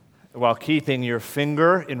while keeping your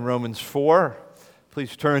finger in Romans 4,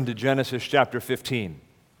 please turn to Genesis chapter 15.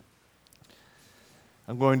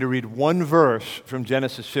 I'm going to read one verse from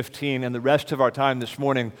Genesis 15, and the rest of our time this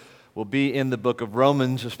morning will be in the book of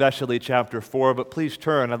Romans, especially chapter 4. But please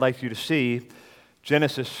turn. I'd like you to see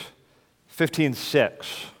Genesis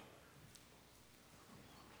 15:6.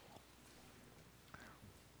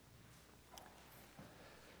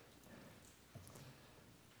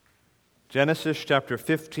 Genesis chapter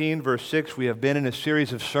 15, verse 6. We have been in a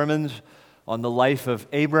series of sermons on the life of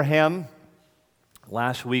Abraham.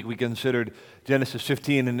 Last week we considered Genesis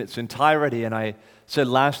 15 in its entirety, and I said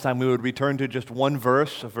last time we would return to just one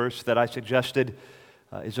verse, a verse that I suggested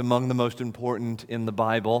is among the most important in the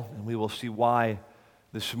Bible, and we will see why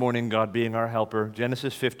this morning, God being our helper.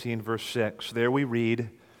 Genesis 15, verse 6. There we read,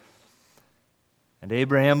 "And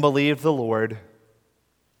Abraham believed the Lord,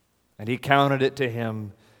 and he counted it to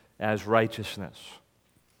him as righteousness."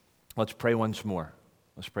 Let's pray once more.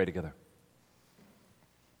 Let's pray together.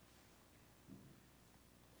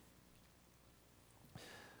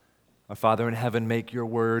 Our Father in heaven, make your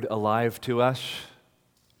word alive to us.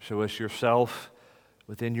 Show us yourself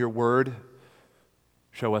within your word.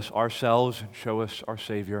 Show us ourselves and show us our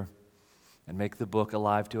Savior. And make the book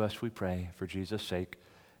alive to us, we pray. For Jesus' sake,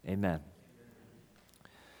 amen.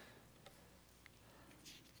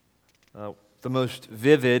 The most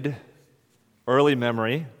vivid early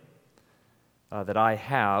memory that I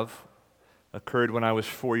have occurred when I was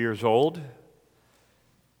 4 years old.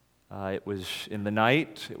 It was in the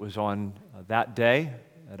night. It was on that day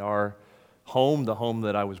at our home, the home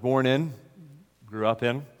that I was born in, grew up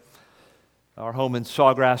in. Our home in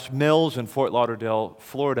Sawgrass Mills in Fort Lauderdale,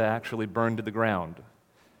 Florida, actually burned to the ground.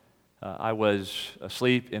 I was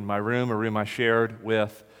asleep in my room, a room I shared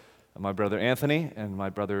with my brother Anthony and my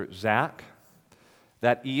brother Zach.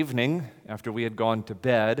 That evening, after we had gone to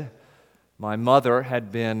bed, my mother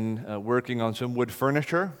had been working on some wood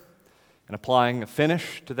furniture and applying a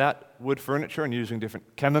finish to that wood furniture and using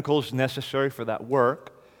different chemicals necessary for that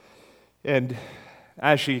work. And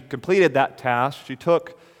as she completed that task, she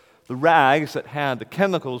took the rags that had the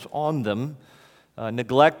chemicals on them,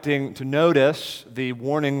 neglecting to notice the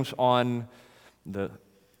warnings on the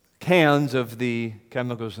cans of the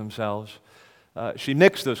chemicals themselves. She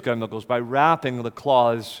mixed those chemicals by wrapping the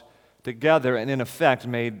cloths together and in effect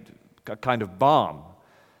made a kind of bomb.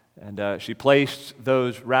 And she placed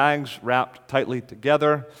those rags wrapped tightly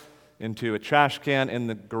together into a trash can in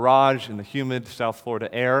the garage in the humid South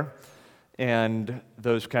Florida air. And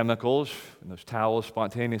those chemicals and those towels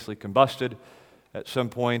spontaneously combusted. At some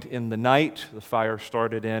point in the night, the fire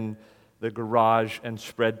started in the garage and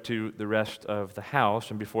spread to the rest of the house.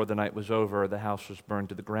 And before the night was over, the house was burned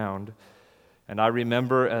to the ground. And I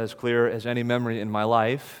remember as clear as any memory in my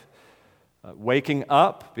life, waking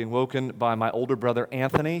up, being woken by my older brother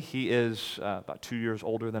Anthony. He is about 2 years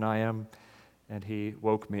older than I am. And he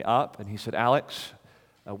woke me up and he said, "Alex,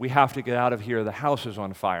 we have to get out of here. The house is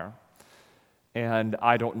on fire." And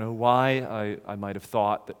I don't know why. I might have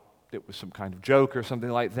thought that it was some kind of joke or something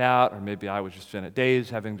like that, or maybe I was just in a daze,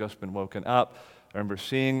 having just been woken up. I remember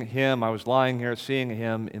seeing him. I was lying here, seeing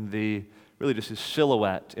him in really just his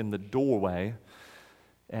silhouette in the doorway.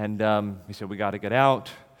 And he said, "We got to get out."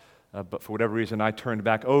 But for whatever reason, I turned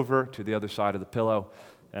back over to the other side of the pillow,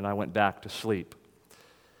 and I went back to sleep.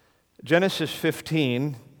 Genesis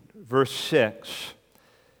 15, verse 6.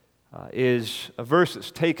 Is a verse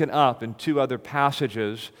that's taken up in two other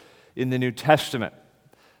passages in the New Testament.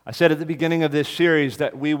 I said at the beginning of this series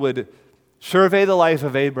that we would survey the life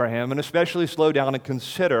of Abraham and especially slow down and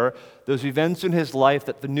consider those events in his life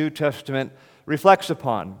that the New Testament reflects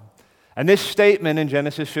upon. And this statement in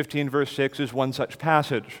Genesis 15, verse 6 is one such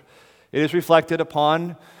passage. It is reflected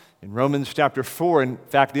upon in Romans chapter 4. In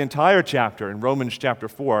fact, the entire chapter in Romans chapter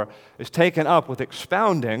 4 is taken up with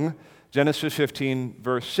expounding Genesis 15,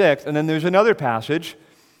 verse 6, and then there's another passage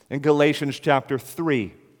in Galatians chapter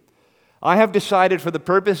 3. I have decided for the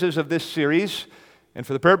purposes of this series and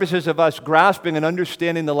for the purposes of us grasping and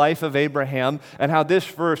understanding the life of Abraham and how this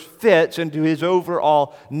verse fits into his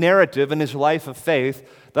overall narrative and his life of faith,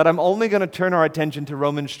 that I'm only going to turn our attention to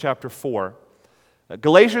Romans chapter 4.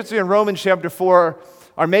 Galatians 3 and Romans chapter 4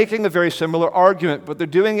 are making a very similar argument, but they're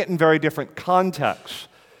doing it in very different contexts.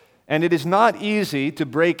 And it is not easy to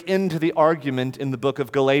break into the argument in the book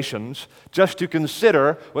of Galatians just to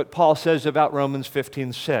consider what Paul says about Romans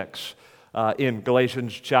 15:6 in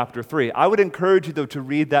Galatians chapter 3. I would encourage you, though, to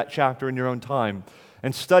read that chapter in your own time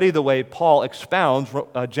and study the way Paul expounds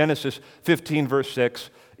Genesis 15, verse 6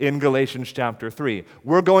 in Galatians chapter 3.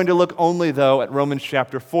 We're going to look only, though, at Romans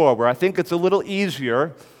chapter 4, where I think it's a little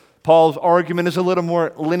easier Paul's argument is a little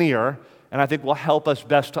more linear, and I think will help us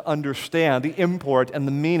best to understand the import and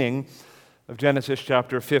the meaning of Genesis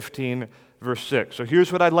chapter 15, verse 6. So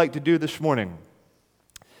here's what I'd like to do this morning.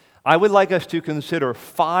 I would like us to consider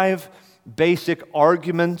 5 basic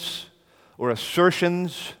arguments or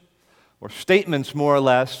assertions or statements, more or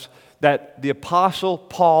less, that the Apostle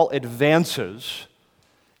Paul advances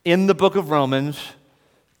in the book of Romans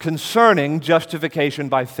concerning justification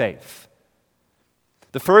by faith.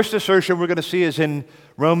 The first assertion we're going to see is in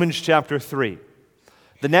Romans chapter 3.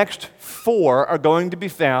 The next 4 are going to be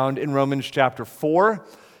found in Romans chapter 4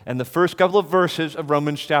 and the first couple of verses of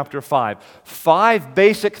Romans chapter 5. 5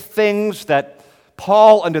 basic things that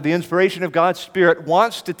Paul, under the inspiration of God's Spirit,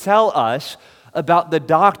 wants to tell us about the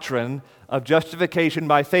doctrine of justification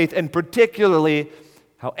by faith, and particularly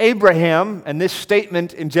how Abraham and this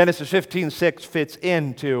statement in Genesis 15:6 fits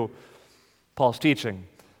into Paul's teaching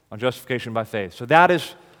on justification by faith. So that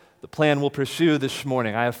is the plan we'll pursue this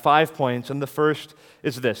morning. I have 5 points, and the first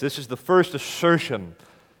is this. This is the first assertion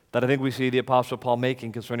that I think we see the Apostle Paul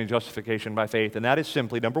making concerning justification by faith, and that is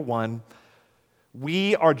simply, number 1,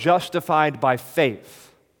 we are justified by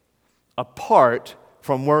faith apart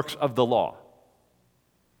from works of the law.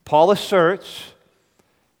 Paul asserts,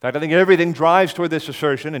 in fact, I think everything drives toward this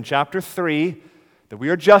assertion in chapter 3, that we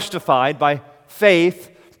are justified by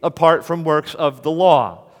faith apart from works of the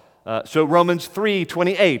law. So Romans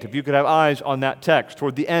 3:28, if you could have eyes on that text,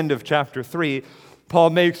 toward the end of chapter 3, Paul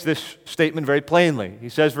makes this statement very plainly. He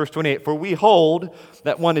says, verse 28, "For we hold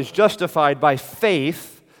that one is justified by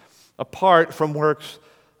faith apart from works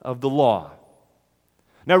of the law."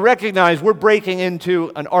 Now recognize we're breaking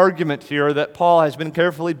into an argument here that Paul has been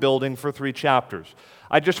carefully building for 3 chapters.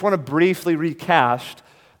 I just want to briefly recast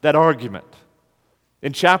that argument.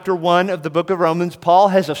 In chapter 1 of the book of Romans, Paul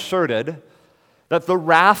has asserted that the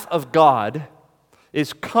wrath of God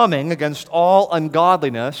is coming against all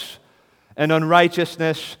ungodliness and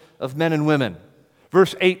unrighteousness of men and women.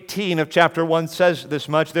 Verse 18 of chapter 1 says this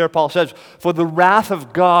much. There Paul says, "For the wrath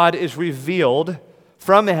of God is revealed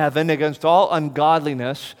from heaven against all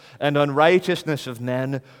ungodliness and unrighteousness of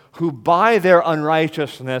men who by their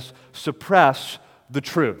unrighteousness suppress the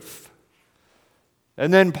truth."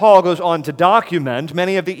 And then Paul goes on to document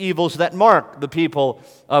many of the evils that mark the people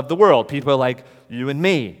of the world, people like you and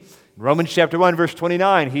me. In Romans chapter 1, verse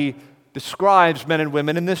 29, he describes men and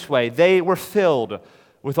women in this way. They were filled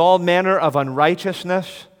with all manner of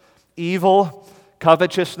unrighteousness, evil,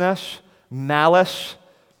 covetousness, malice.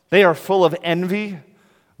 They are full of envy,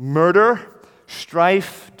 murder,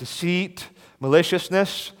 strife, deceit,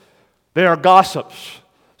 maliciousness. They are gossips,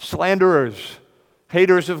 slanderers,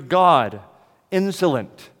 haters of God,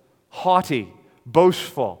 insolent, haughty,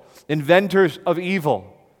 boastful, inventors of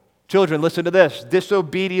evil. Children, listen to this.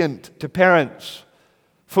 Disobedient to parents,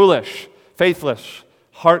 foolish, faithless,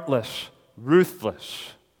 heartless,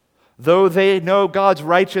 ruthless. Though they know God's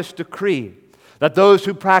righteous decree that those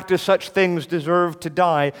who practice such things deserve to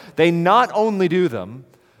die, they not only do them,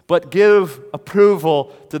 but give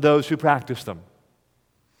approval to those who practice them.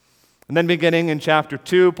 And then beginning in chapter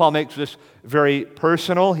 2, Paul makes this very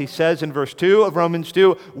personal. He says in verse 2 of Romans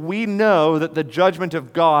 2, "We know that the judgment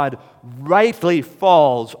of God rightly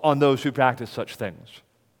falls on those who practice such things."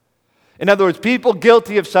 In other words, people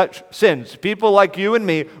guilty of such sins, people like you and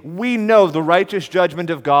me, we know the righteous judgment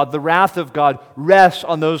of God, the wrath of God, rests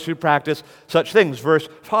on those who practice such things. Verse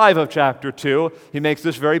 5 of chapter 2, he makes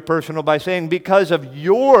this very personal by saying, "Because of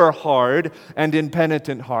your hard and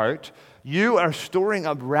impenitent heart, you are storing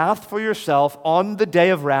up wrath for yourself on the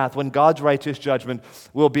day of wrath when God's righteous judgment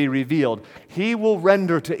will be revealed. He will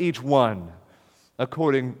render to each one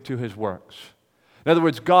according to his works." In other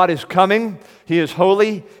words, God is coming. He is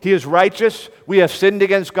holy. He is righteous. We have sinned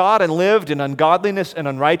against God and lived in ungodliness and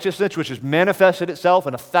unrighteousness, which has manifested itself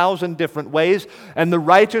in 1,000 different ways. And the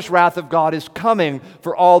righteous wrath of God is coming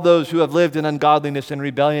for all those who have lived in ungodliness and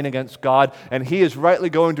rebellion against God. And He is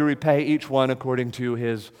rightly going to repay each one according to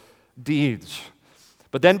his deeds.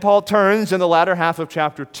 But then Paul turns in the latter half of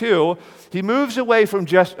chapter 2. He moves away from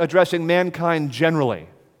just addressing mankind generally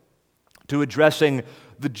to addressing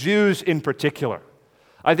the Jews in particular.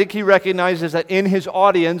 I think he recognizes that in his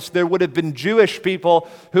audience there would have been Jewish people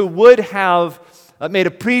who would have made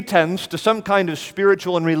a pretense to some kind of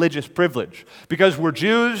spiritual and religious privilege. Because we're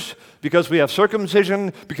Jews, because we have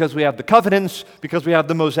circumcision, because we have the covenants, because we have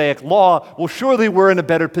the Mosaic law, well, surely we're in a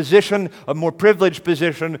better position, a more privileged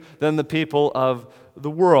position than the people of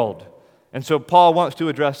the world. And so Paul wants to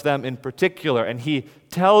address them in particular, and he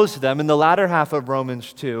tells them in the latter half of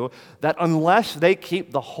Romans 2 that unless they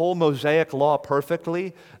keep the whole Mosaic law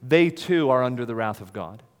perfectly, they too are under the wrath of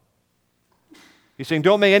God. He's saying,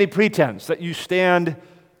 don't make any pretense that you stand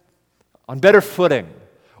on better footing,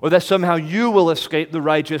 or that somehow you will escape the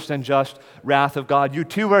righteous and just wrath of God. You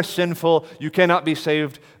too are sinful. You cannot be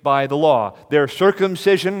saved by the law. Their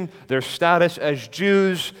circumcision, their status as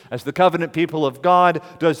Jews, as the covenant people of God,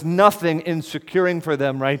 does nothing in securing for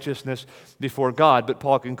them righteousness before God. But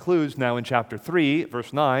Paul concludes now in chapter 3,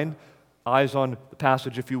 verse 9, eyes on the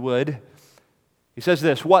passage if you would. He says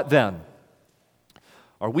this, what then?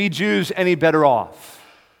 Are we Jews any better off?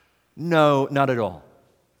 No, not at all.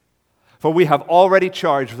 For we have already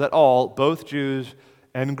charged that all, both Jews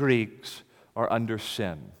and Greeks, are under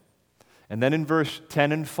sin. And then in verse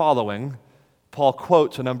 10 and following, Paul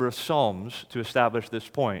quotes a number of Psalms to establish this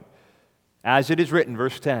point. As it is written,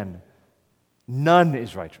 verse 10, none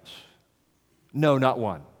is righteous. No, not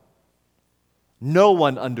one. No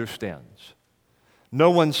one understands.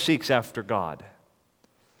 No one seeks after God.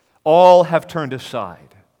 All have turned aside.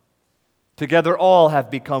 Together all have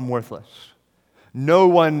become worthless. No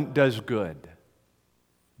one does good,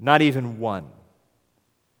 not even one.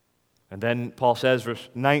 And then Paul says, verse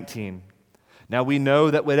 19, now we know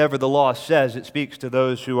that whatever the law says, it speaks to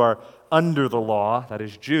those who are under the law, that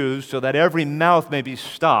is Jews, so that every mouth may be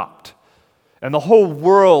stopped, and the whole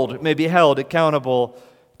world may be held accountable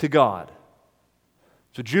to God.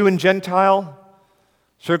 So Jew and Gentile,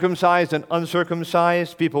 circumcised and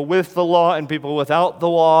uncircumcised, people with the law and people without the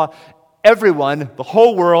law, everyone, the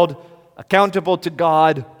whole world, accountable to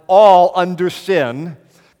God, all under sin,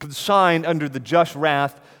 consigned under the just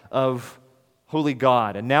wrath of holy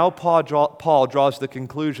God. And now Paul draws the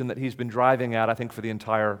conclusion that he's been driving at, I think, for the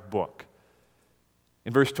entire book.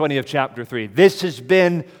 In verse 20 of chapter 3, this has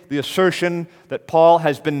been the assertion that Paul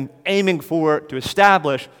has been aiming for to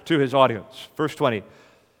establish to his audience. Verse 20,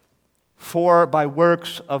 for by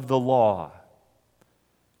works of the law,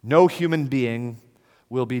 no human being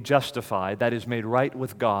will be justified, that is, made right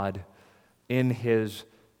with God, in his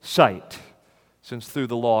sight, since through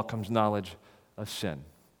the law comes knowledge of sin.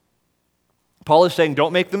 Paul is saying,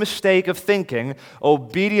 don't make the mistake of thinking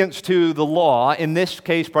obedience to the law, in this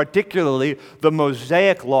case particularly the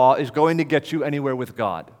Mosaic law, is going to get you anywhere with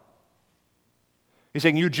God. He's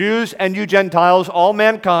saying, you Jews and you Gentiles, all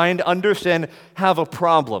mankind under sin, have a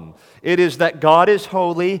problem. It is that God is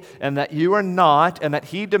holy and that you are not, and that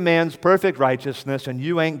He demands perfect righteousness and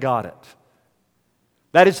you ain't got it.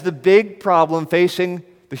 That is the big problem facing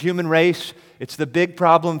the human race. It's the big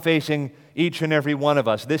problem facing each and every one of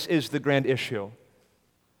us. This is the grand issue.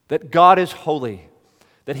 That God is holy,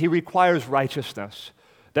 that He requires righteousness,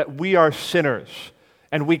 that we are sinners,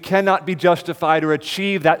 and we cannot be justified or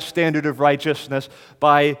achieve that standard of righteousness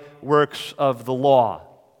by works of the law.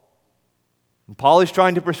 And Paul is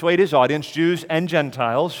trying to persuade his audience, Jews and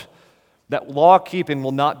Gentiles, that law-keeping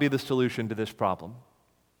will not be the solution to this problem.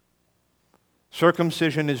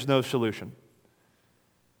 Circumcision is no solution.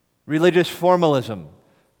 Religious formalism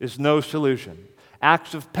is no solution.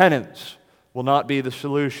 Acts of penance will not be the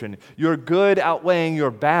solution. Your good outweighing your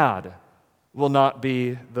bad will not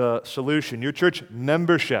be the solution. Your church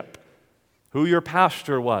membership, who your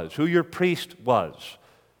pastor was, who your priest was,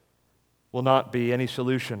 will not be any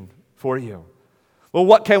solution for you. Well,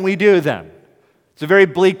 what can we do then? It's a very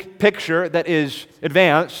bleak picture that is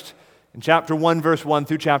advanced in chapter 1, verse 1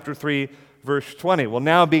 through chapter 3, verse 20. Well,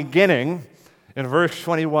 now beginning in verse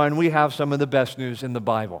 21, we have some of the best news in the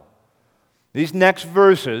Bible. These next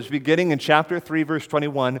verses, beginning in chapter 3, verse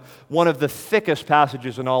 21, one of the thickest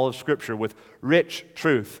passages in all of Scripture with rich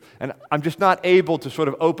truth. And I'm just not able to sort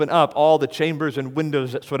of open up all the chambers and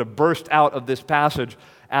windows that sort of burst out of this passage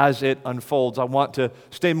as it unfolds. I want to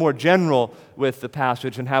stay more general with the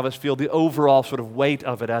passage and have us feel the overall sort of weight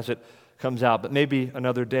of it as it comes out. But maybe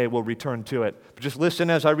another day we'll return to it. But just listen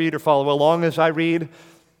as I read or follow along as I read.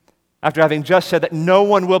 After having just said that no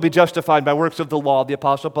one will be justified by works of the law, the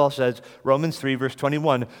Apostle Paul says, Romans 3, verse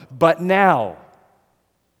 21, but now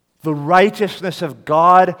the righteousness of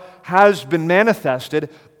God has been manifested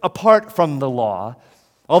apart from the law,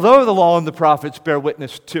 although the law and the prophets bear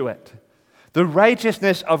witness to it. The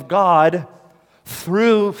righteousness of God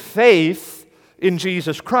through faith in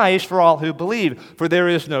Jesus Christ for all who believe, for there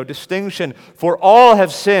is no distinction. For all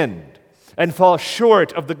have sinned and fall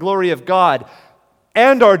short of the glory of God,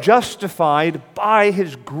 and are justified by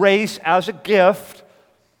His grace as a gift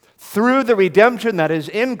through the redemption that is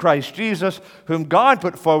in Christ Jesus, whom God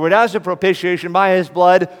put forward as a propitiation by His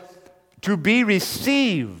blood to be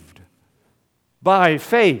received by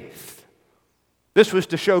faith. This was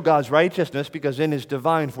to show God's righteousness because in His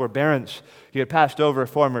divine forbearance He had passed over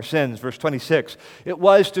former sins. Verse 26, it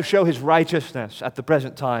was to show His righteousness at the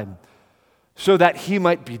present time so that He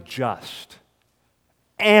might be just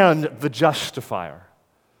and the justifier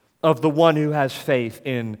of the one who has faith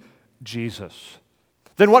in Jesus.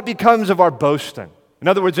 Then what becomes of our boasting? In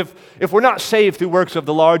other words, if we're not saved through works of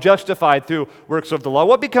the law or justified through works of the law,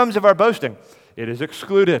 what becomes of our boasting? It is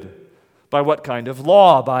excluded. By what kind of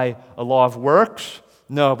law? By a law of works?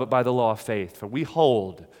 No, but by the law of faith. For we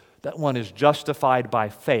hold that one is justified by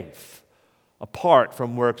faith apart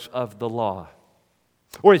from works of the law.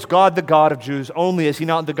 Or is God the God of Jews only? Is he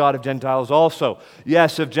not the God of Gentiles also?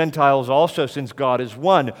 Yes, of Gentiles also, since God is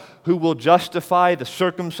one, who will justify the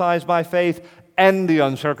circumcised by faith and the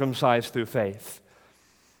uncircumcised through faith.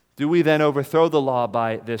 Do we then overthrow the law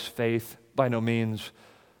by this faith? By no means.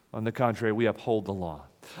 On the contrary, we uphold the law.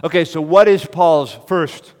 Okay, so what is Paul's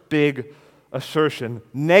first big assertion?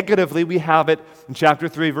 Negatively, we have it in chapter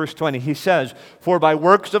 3, verse 20. He says, "For by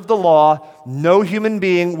works of the law, no human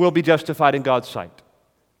being will be justified in God's sight."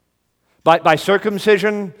 By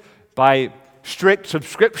circumcision, by strict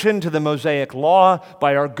subscription to the Mosaic law,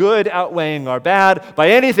 by our good outweighing our bad,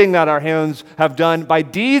 by anything that our hands have done, by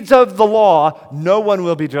deeds of the law, no one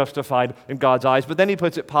will be justified in God's eyes. But then he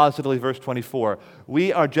puts it positively, verse 24.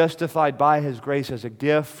 We are justified by his grace as a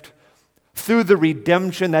gift through the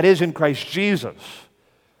redemption that is in Christ Jesus.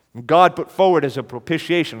 God put forward as a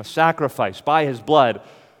propitiation, a sacrifice by his blood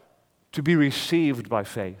to be received by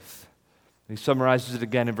faith. He summarizes it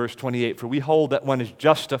again in verse 28. For we hold that one is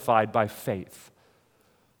justified by faith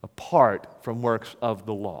apart from works of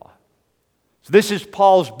the law. So this is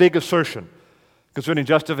Paul's big assertion concerning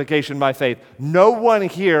justification by faith. No one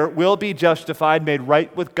here will be justified, made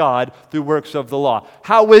right with God through works of the law.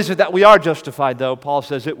 How is it that we are justified, though? Paul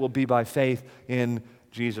says it will be by faith in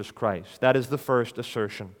Jesus Christ. That is the first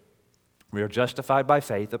assertion. We are justified by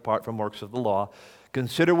faith apart from works of the law.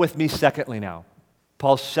 Consider with me secondly now,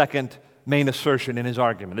 Paul's second main assertion in his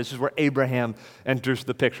argument. This is where Abraham enters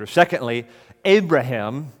the picture. Secondly,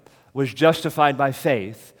 Abraham was justified by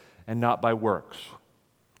faith and not by works.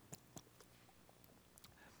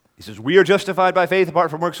 He says, we are justified by faith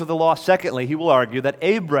apart from works of the law. Secondly, he will argue that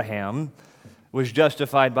Abraham was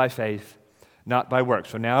justified by faith, not by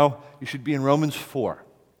works. So now you should be in Romans 4,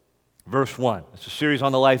 verse 1. It's a series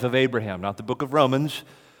on the life of Abraham, not the book of Romans.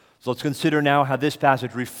 So let's consider now how this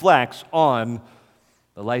passage reflects on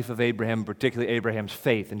the life of Abraham, particularly Abraham's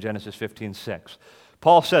faith in Genesis 15:6.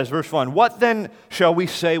 Paul says, verse 1, what then shall we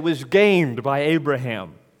say was gained by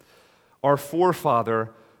Abraham, our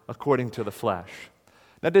forefather according to the flesh?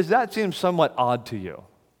 Now, does that seem somewhat odd to you?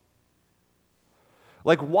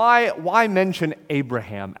 Like, why mention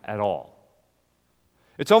Abraham at all?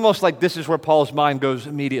 It's almost like this is where Paul's mind goes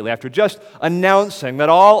immediately. After just announcing that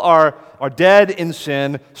all are dead in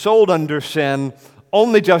sin, sold under sin,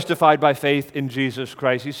 only justified by faith in Jesus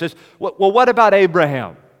Christ. He says, well, what about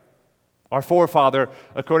Abraham, our forefather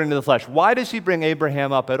according to the flesh? Why does he bring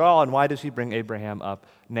Abraham up at all, and why does he bring Abraham up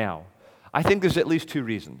now? I think there's at least two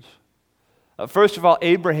reasons. First of all,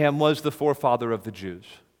 Abraham was the forefather of the Jews.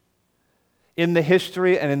 In the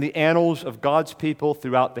history and in the annals of God's people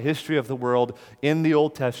throughout the history of the world, in the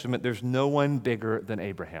Old Testament, there's no one bigger than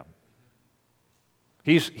Abraham.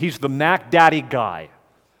 He's the Mac Daddy guy.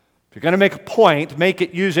 If you're going to make a point, make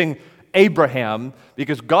it using Abraham,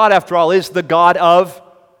 because God, after all, is the God of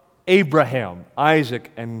Abraham, Isaac,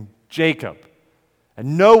 and Jacob.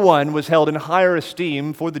 And no one was held in higher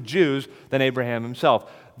esteem for the Jews than Abraham himself.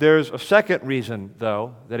 There's a second reason,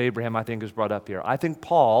 though, that Abraham, I think, is brought up here. I think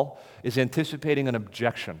Paul is anticipating an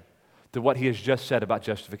objection to what he has just said about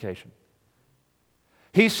justification.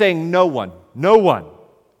 He's saying no one,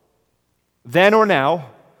 then or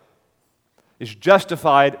now, is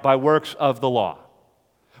justified by works of the law.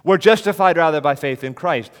 We're justified rather by faith in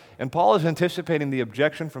Christ. And Paul is anticipating the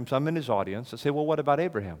objection from some in his audience that say, well, what about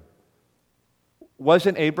Abraham?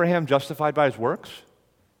 Wasn't Abraham justified by his works?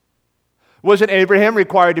 Wasn't Abraham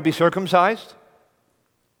required to be circumcised?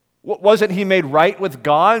 Wasn't he made right with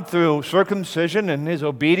God through circumcision and his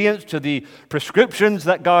obedience to the prescriptions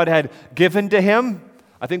that God had given to him?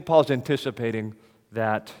 I think Paul's anticipating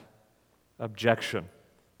that objection.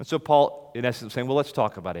 And so Paul, in essence, is saying, well, let's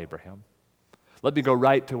talk about Abraham. Let me go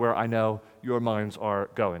right to where I know your minds are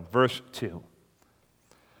going. Verse 2.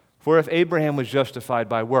 For if Abraham was justified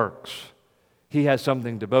by works, he has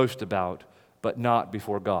something to boast about, but not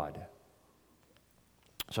before God.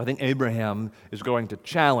 So I think Abraham is going to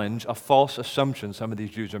challenge a false assumption some of these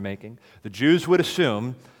Jews are making. The Jews would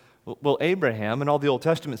assume, well, Abraham and all the Old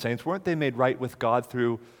Testament saints, weren't they made right with God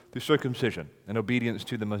through circumcision and obedience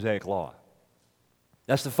to the Mosaic law?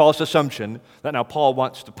 That's the false assumption that now Paul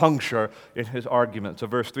wants to puncture in his argument. So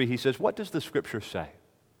verse 3, he says, what does the Scripture say?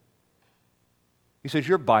 He says,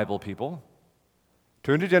 you're Bible people.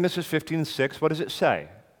 Turn to Genesis 15:6. What does it say?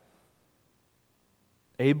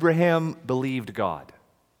 Abraham believed God.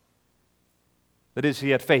 That is, he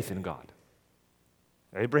had faith in God.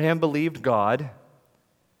 Abraham believed God,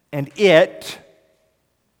 and his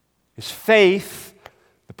faith,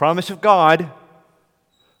 the promise of God,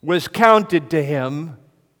 was counted to him,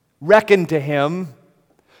 reckoned to him,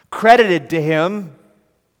 credited to him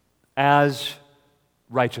as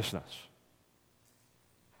righteousness.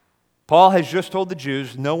 Paul has just told the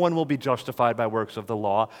Jews, no one will be justified by works of the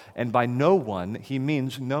law, and by no one, he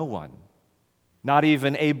means no one, not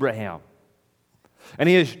even Abraham. And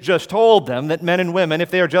he has just told them that men and women,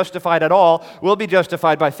 if they are justified at all, will be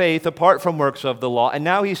justified by faith apart from works of the law. And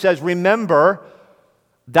now he says, remember,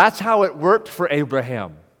 that's how it worked for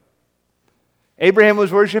Abraham. Abraham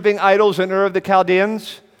was worshiping idols in Ur of the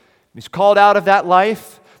Chaldeans. He's called out of that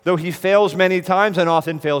life, though he fails many times and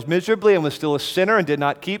often fails miserably and was still a sinner and did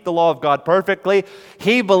not keep the law of God perfectly.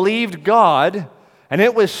 He believed God, and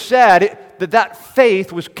it was said that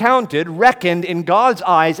faith was counted, reckoned in God's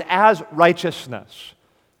eyes as righteousness.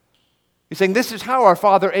 He's saying this is how our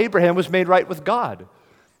father Abraham was made right with God.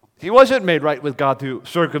 He wasn't made right with God through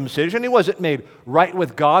circumcision. He wasn't made right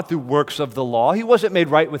with God through works of the law. He wasn't made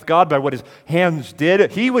right with God by what his hands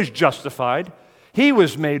did. He was justified. He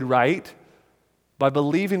was made right by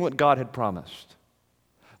believing what God had promised.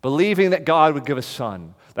 Believing that God would give a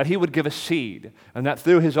son, that he would give a seed, and that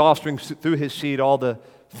through his offspring, through his seed, all the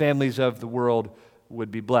families of the world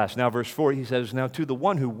would be blessed. Now, verse 4, he says, now to the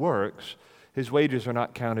one who works, his wages are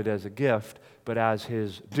not counted as a gift, but as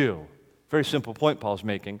his due. Very simple point Paul's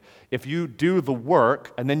making. If you do the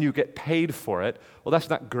work and then you get paid for it, well, that's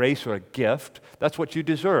not grace or a gift. That's what you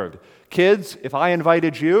deserved. Kids, if I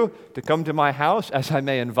invited you to come to my house, as I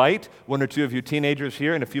may invite one or two of you teenagers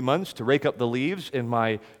here in a few months to rake up the leaves in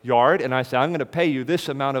my yard, and I say, I'm going to pay you this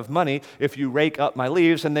amount of money if you rake up my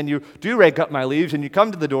leaves, and then you do rake up my leaves, and you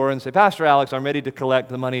come to the door and say, Pastor Alex, I'm ready to collect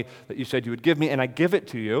the money that you said you would give me, and I give it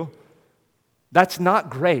to you, that's not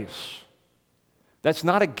grace. That's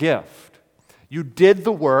not a gift. You did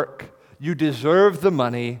the work, you deserve the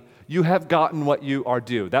money, you have gotten what you are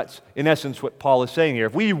due. That's, in essence, what Paul is saying here.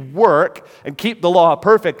 If we work and keep the law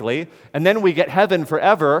perfectly, and then we get heaven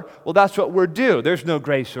forever, well, that's what we're due. There's no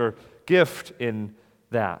grace or gift in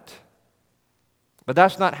that. But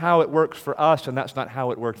that's not how it works for us, and that's not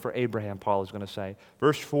how it worked for Abraham, Paul is going to say.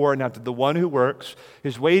 Verse 4, now to the one who works,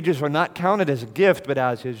 his wages are not counted as a gift, but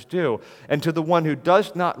as his due. And to the one who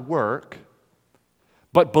does not work,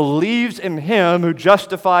 but believes in him who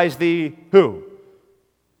justifies the who?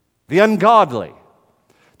 The ungodly.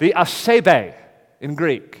 The asebe in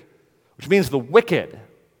Greek, which means the wicked,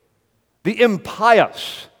 the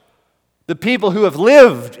impious, the people who have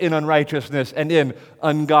lived in unrighteousness and in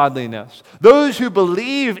ungodliness. Those who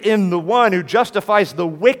believe in the one who justifies the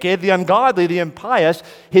wicked, the ungodly, the impious,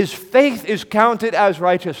 his faith is counted as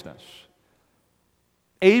righteousness.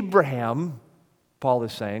 Abraham, Paul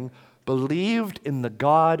is saying, believed in the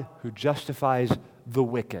God who justifies the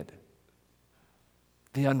wicked,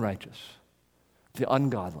 the unrighteous, the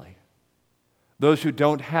ungodly, those who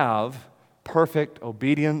don't have perfect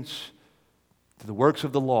obedience to the works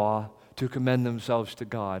of the law to commend themselves to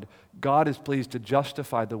God. God is pleased to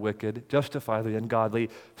justify the wicked, justify the ungodly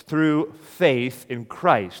through faith in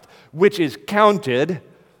Christ, which is counted,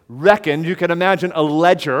 reckoned. You can imagine a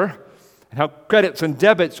ledger and how credits and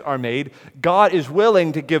debits are made. God is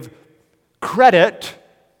willing to give credit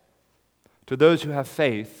to those who have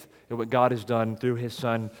faith in what God has done through his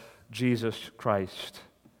Son, Jesus Christ.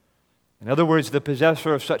 In other words, the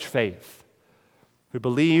possessor of such faith, who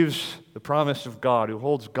believes the promise of God, who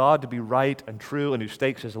holds God to be right and true, and who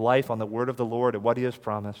stakes his life on the word of the Lord and what he has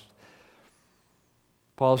promised,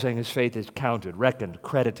 Paul is saying his faith is counted, reckoned,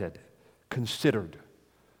 credited, considered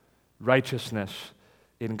righteousness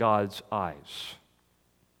in God's eyes.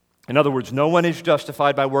 In other words, no one is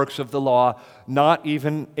justified by works of the law, not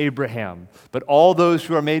even Abraham. But all those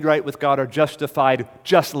who are made right with God are justified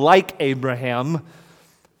just like Abraham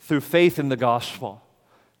through faith in the gospel,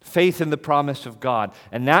 faith in the promise of God.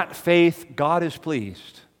 And that faith, God is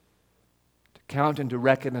pleased to count and to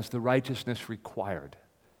reckon as the righteousness required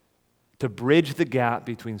to bridge the gap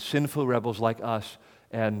between sinful rebels like us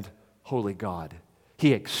and holy God.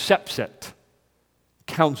 He accepts it,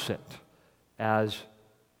 counts it as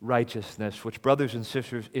righteousness, which, brothers and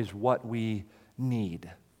sisters, is what we need.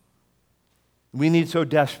 We need so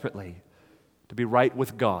desperately to be right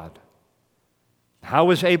with God. How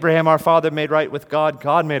was Abraham, our father, made right with God?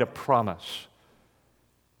 God made a promise.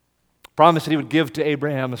 A promise that he would give to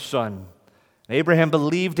Abraham a son. And Abraham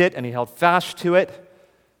believed it, and he held fast to it.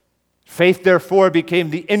 Faith, therefore, became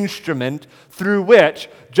the instrument through which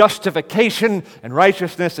justification and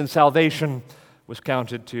righteousness and salvation was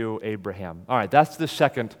counted to Abraham. All right, that's the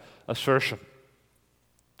second assertion.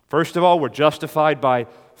 First of all, we're justified by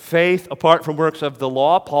faith apart from works of the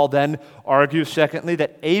law. Paul then argues, secondly,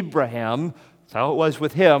 that Abraham, that's how it was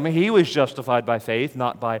with him, he was justified by faith,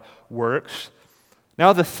 not by works.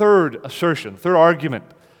 Now the third assertion, third argument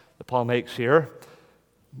that Paul makes here,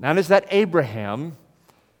 that is that Abraham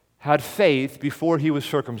had faith before he was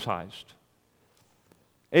circumcised.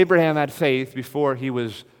 Abraham had faith before he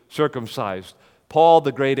was circumcised. Paul,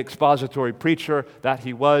 the great expository preacher that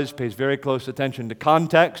he was, pays very close attention to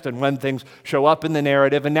context and when things show up in the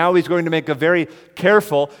narrative. And now he's going to make a very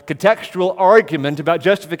careful contextual argument about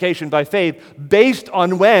justification by faith based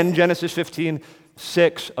on when Genesis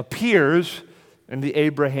 15:6 appears in the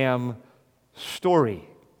Abraham story.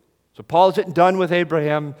 So Paul isn't done with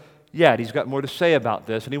Abraham yet. He's got more to say about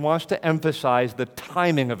this, and he wants to emphasize the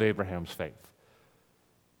timing of Abraham's faith.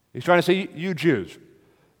 He's trying to say, you Jews,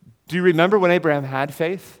 do you remember when Abraham had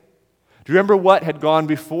faith? Do you remember what had gone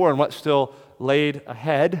before and what still laid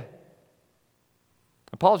ahead?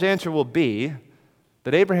 And Paul's answer will be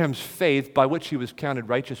that Abraham's faith, by which he was counted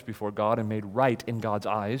righteous before God and made right in God's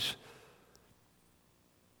eyes,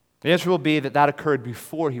 the answer will be that that occurred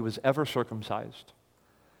before he was ever circumcised.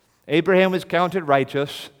 Abraham was counted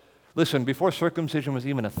righteous, listen, before circumcision was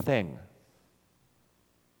even a thing.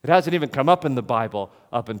 It hasn't even come up in the Bible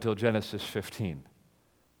up until Genesis 15.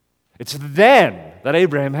 It's then that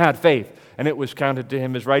Abraham had faith, and it was counted to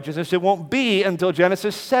him as righteousness. It won't be until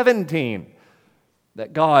Genesis 17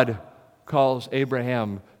 that God calls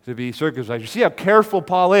Abraham to be circumcised. You see how careful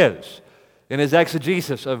Paul is in his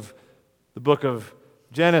exegesis of the book of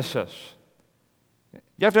Genesis.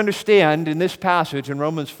 You have to understand in this passage in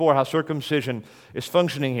Romans 4 how circumcision is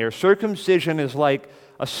functioning here. Circumcision is like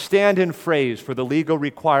a stand-in phrase for the legal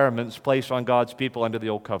requirements placed on God's people under the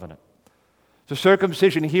Old Covenant. So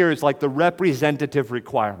circumcision here is like the representative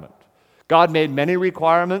requirement. God made many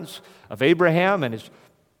requirements of Abraham and his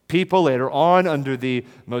people later on under the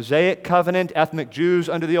Mosaic covenant, ethnic Jews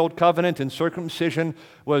under the Old Covenant, and circumcision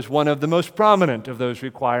was one of the most prominent of those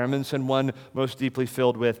requirements and one most deeply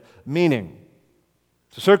filled with meaning.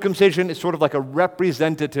 So circumcision is sort of like a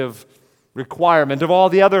representative requirement of all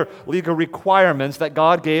the other legal requirements that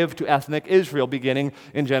God gave to ethnic Israel beginning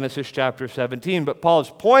in Genesis chapter 17. But Paul's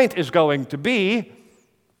point is going to be,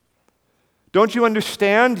 don't you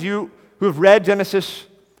understand, you who have read Genesis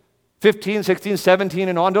 15, 16, 17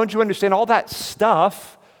 and on, don't you understand all that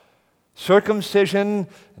stuff, circumcision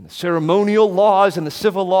and the ceremonial laws and the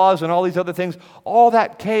civil laws and all these other things, all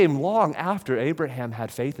that came long after Abraham had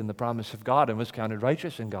faith in the promise of God and was counted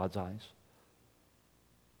righteous in God's eyes.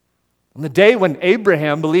 On the day when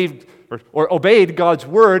Abraham believed or obeyed God's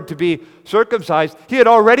word to be circumcised, he had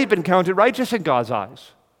already been counted righteous in God's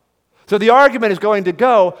eyes. So the argument is going to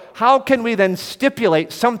go, how can we then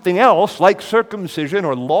stipulate something else like circumcision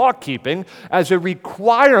or law-keeping as a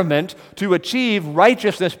requirement to achieve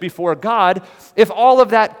righteousness before God if all of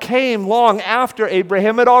that came long after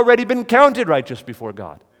Abraham had already been counted righteous before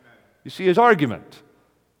God? You see his argument.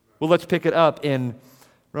 Well, let's pick it up in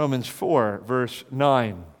Romans 4, verse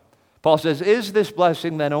 9. Paul says, is this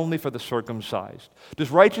blessing then only for the circumcised? Does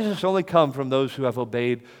righteousness only come from those who have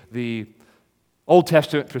obeyed the Old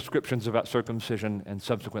Testament prescriptions about circumcision and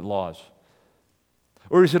subsequent laws?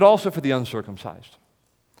 Or is it also for the uncircumcised?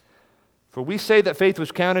 For we say that faith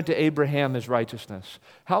was counted to Abraham as righteousness.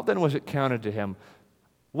 How then was it counted to him?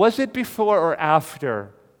 Was it before or after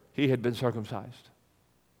he had been circumcised?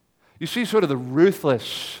 You see sort of the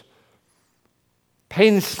ruthless,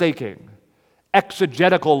 painstaking,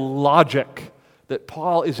 exegetical logic that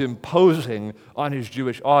Paul is imposing on his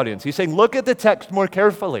Jewish audience. He's saying, look at the text more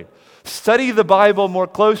carefully. Study the Bible more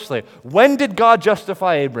closely. When did God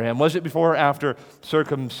justify Abraham? Was it before or after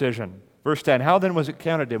circumcision? Verse 10, how then was it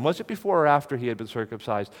counted to him? Was it before or after he had been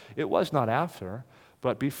circumcised? It was not after,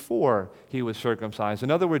 but before he was circumcised.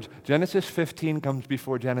 In other words, Genesis 15 comes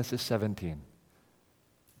before Genesis 17.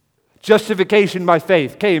 Justification by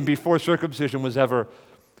faith came before circumcision was ever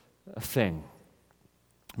a thing.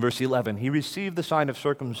 Verse 11, he received the sign of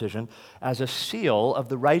circumcision as a seal of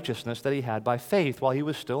the righteousness that he had by faith while he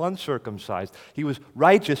was still uncircumcised. He was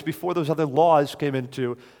righteous before those other laws came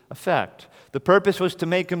into effect. The purpose was to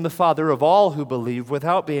make him the father of all who believe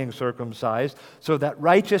without being circumcised, so that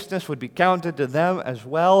righteousness would be counted to them as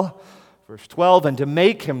well. Verse 12, and to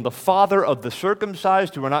make him the father of the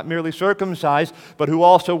circumcised who are not merely circumcised, but who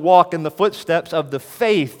also walk in the footsteps of the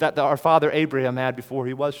faith that our father Abraham had before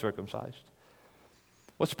he was circumcised.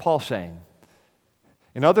 What's Paul saying?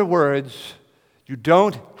 In other words, You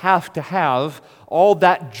don't have to have all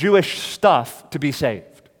that Jewish stuff to be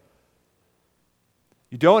saved.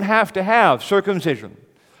 You don't have to have circumcision.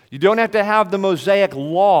 You don't have to have the Mosaic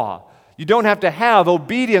law. You don't have to have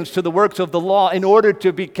obedience to the works of the law in order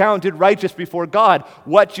to be counted righteous before God.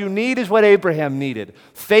 What you need is what Abraham needed: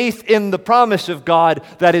 faith in the promise of God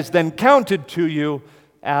that is then counted to you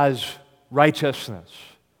as righteousness,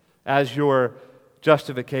 as your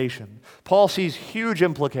justification. Paul sees huge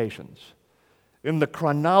implications in the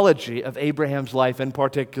chronology of Abraham's life, and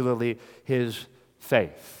particularly his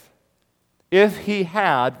faith. If he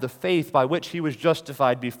had the faith by which he was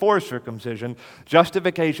justified before circumcision,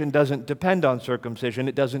 justification doesn't depend on circumcision.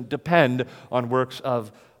 It doesn't depend on works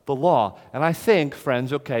of the law. And I think,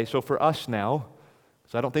 friends, okay, so for us now,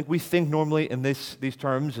 because I don't think we think normally in these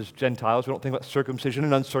terms as Gentiles. We don't think about circumcision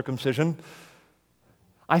and uncircumcision.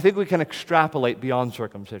 I think we can extrapolate beyond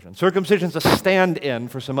circumcision. Circumcision is a stand-in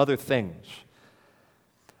for some other things.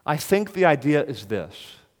 I think the idea is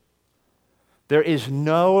this: there is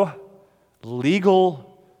no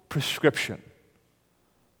legal prescription,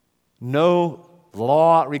 no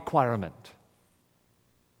law requirement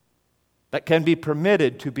that can be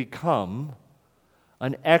permitted to become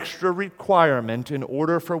an extra requirement in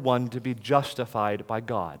order for one to be justified by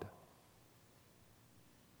God.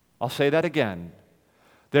 I'll say that again.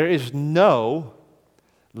 There is no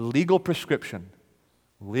legal prescription,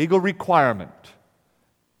 legal requirement,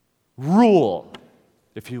 rule,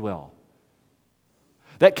 if you will,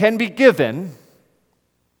 that can be given,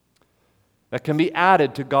 that can be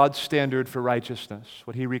added to God's standard for righteousness,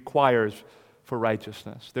 what He requires for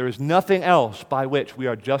righteousness. There is nothing else by which we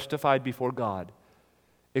are justified before God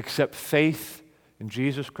except faith in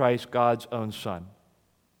Jesus Christ, God's own Son.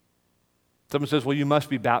 Someone says, well, you must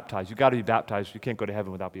be baptized. You've got to be baptized. You can't go to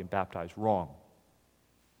heaven without being baptized. Wrong.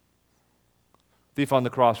 The thief on the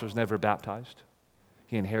cross was never baptized.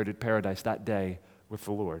 He inherited paradise that day with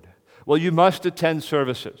the Lord. Well, you must attend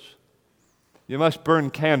services. You must burn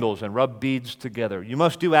candles and rub beads together. You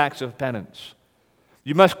must do acts of penance.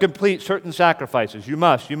 You must complete certain sacrifices. You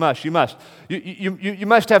must. You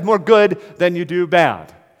must have more good than you do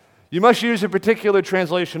bad. You must use a particular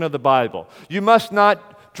translation of the Bible. You must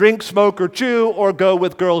not drink, smoke, or chew, or go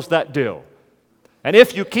with girls that do. And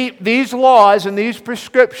if you keep these laws and these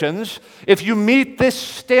prescriptions, if you meet this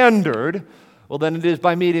standard, well, then it is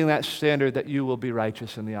by meeting that standard that you will be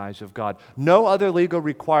righteous in the eyes of God. No other legal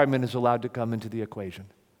requirement is allowed to come into the equation.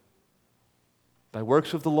 By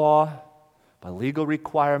works of the law, by legal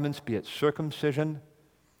requirements, be it circumcision,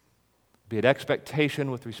 be it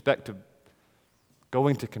expectation with respect to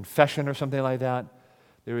going to confession or something like that,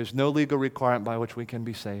 there is no legal requirement by which we can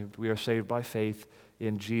be saved. We are saved by faith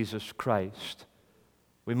in Jesus Christ.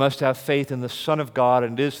 We must have faith in the Son of God,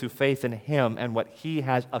 and it is through faith in Him and what He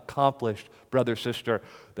has accomplished, brother, sister,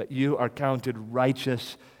 that you are counted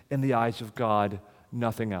righteous in the eyes of God,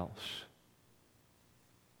 nothing else.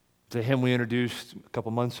 To Him we introduced a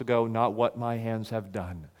couple months ago, not what my hands have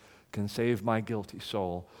done can save my guilty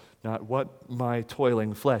soul, not what my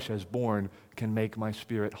toiling flesh has borne can make my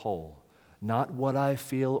spirit whole, not what I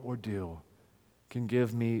feel or do can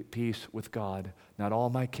give me peace with God. Not all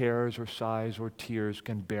my cares or sighs or tears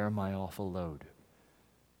can bear my awful load.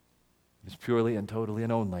 It's purely and totally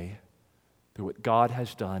and only through what God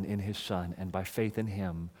has done in His Son and by faith in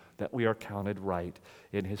Him that we are counted right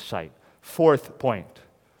in His sight. Fourth point.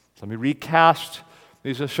 So let me recast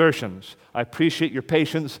these assertions. I appreciate your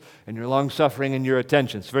patience and your long-suffering and your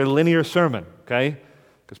attention. It's a very linear sermon, okay?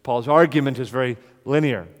 Because Paul's argument is very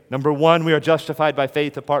linear. Number one, we are justified by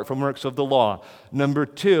faith apart from works of the law. Number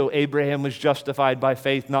two, Abraham was justified by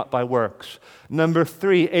faith, not by works. Number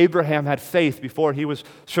three, Abraham had faith before he was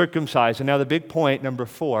circumcised. And now the big point, number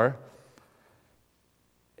four,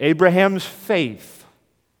 Abraham's faith.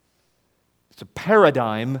 It's a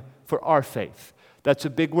paradigm for our faith. That's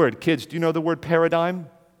a big word. Kids, do you know the word paradigm?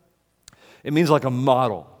 It means like a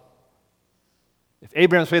model. If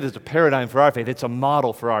Abraham's faith is a paradigm for our faith, it's a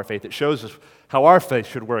model for our faith. It shows us how our faith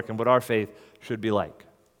should work and what our faith should be like.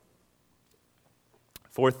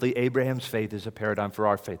 Fourthly, Abraham's faith is a paradigm for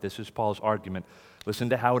our faith. This is Paul's argument. Listen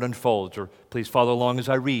to how it unfolds, or please follow along as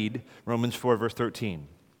I read Romans 4, verse 13.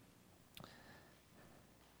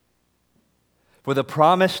 For the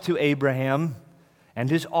promise to Abraham and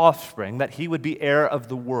his offspring that he would be heir of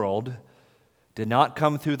the world did not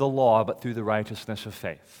come through the law, but through the righteousness of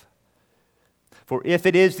faith. For if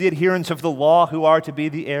it is the adherents of the law who are to be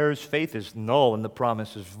the heirs, faith is null and the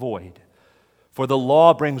promise is void. For the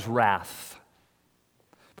law brings wrath.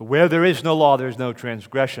 But where there is no law, there is no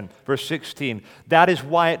transgression. Verse 16, that is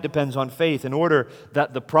why it depends on faith, in order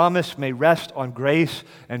that the promise may rest on grace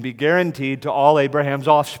and be guaranteed to all Abraham's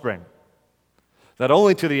offspring. Not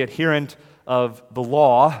only to the adherent of the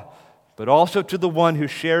law, but also to the one who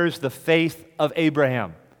shares the faith of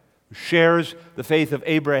Abraham. Who shares the faith of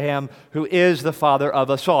Abraham, who is the father of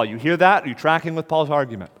us all. You hear that? Are you tracking with Paul's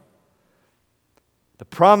argument? The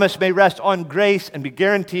promise may rest on grace and be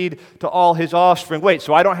guaranteed to all his offspring. Wait,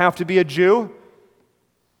 so I don't have to be a Jew?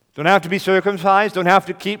 Don't have to be circumcised? Don't have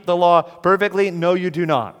to keep the law perfectly? No, you do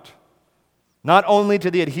not. Not only to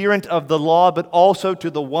the adherent of the law, but also to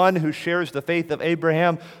the one who shares the faith of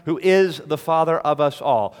Abraham, who is the father of us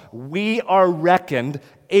all. We are reckoned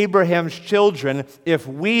Abraham's children if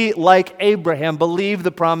we, like Abraham, believe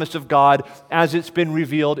the promise of God as it's been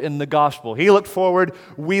revealed in the gospel. He looked forward,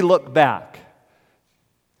 we look back.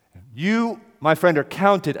 You, my friend, are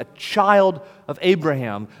counted a child of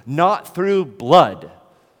Abraham, not through blood,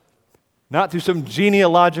 not through some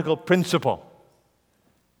genealogical principle.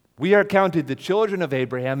 We are counted the children of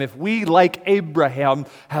Abraham if we, like Abraham,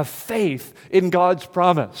 have faith in God's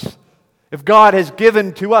promise. If God has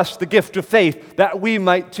given to us the gift of faith, that we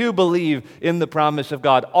might too believe in the promise of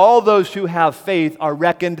God. All those who have faith are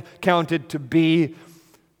reckoned, counted to be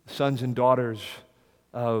sons and daughters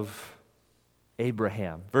of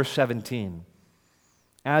Abraham. Verse 17,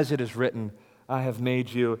 as it is written, I have made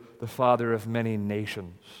you the father of many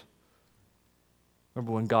nations.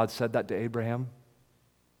 Remember when God said that to Abraham?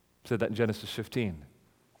 He said that in Genesis 15.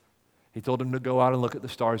 He told him to go out and look at the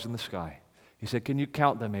stars in the sky. He said, can you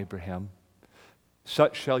count them, Abraham?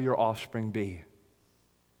 Such shall your offspring be.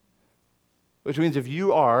 Which means if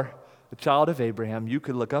you are a child of Abraham, you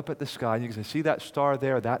could look up at the sky and you can say, see that star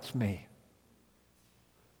there? That's me.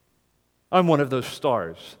 I'm one of those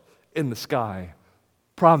stars in the sky,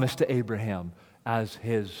 promised to Abraham as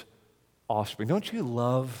his offspring. Don't you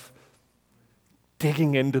love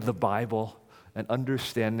digging into the Bible and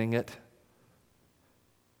understanding it?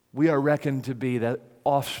 We are reckoned to be that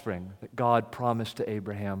offspring that God promised to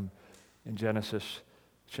Abraham in Genesis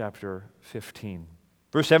chapter 15.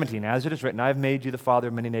 Verse 17, as it is written, I have made you the father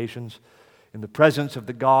of many nations, in the presence of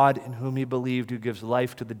the God in whom he believed, who gives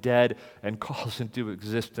life to the dead and calls into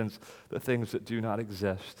existence the things that do not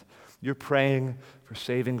exist. You're praying for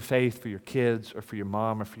saving faith for your kids or for your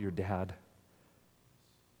mom or for your dad.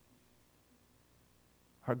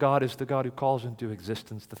 Our God is the God who calls into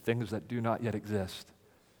existence the things that do not yet exist,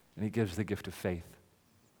 and he gives the gift of faith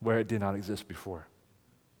where it did not exist before.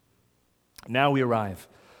 Now we arrive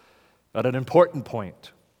at an important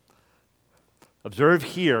point. Observe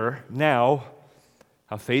here now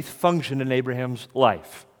how faith functioned in Abraham's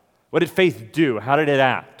life. What did faith do? How did it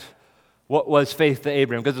act? What was faith to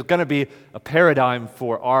Abraham? Because it's going to be a paradigm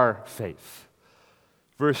for our faith.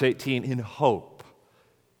 Verse 18, in hope,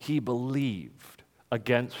 he believed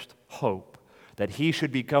against hope that he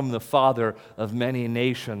should become the father of many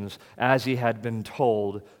nations, as he had been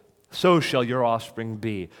told, so shall your offspring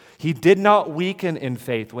be. He did not weaken in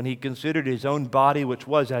faith when he considered his own body, which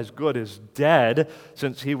was as good as dead,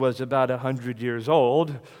 since he was about 100 years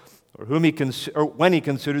old, or when he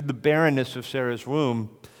considered the barrenness of Sarah's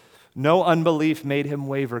womb. No unbelief made him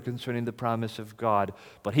waver concerning the promise of God,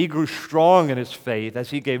 but he grew strong in his faith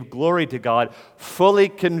as he gave glory to God, fully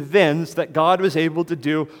convinced that God was able to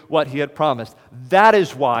do what he had promised. That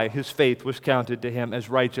is why his faith was counted to him as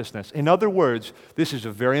righteousness. In other words, this is a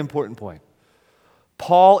very important point.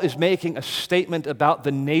 Paul is making a statement about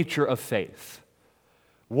the nature of faith.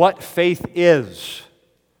 What faith is.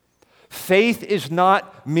 Faith is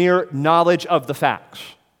not mere knowledge of the facts.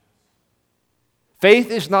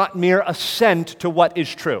 Faith is not mere assent to what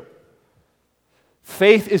is true.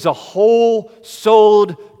 Faith is a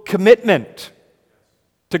whole-souled commitment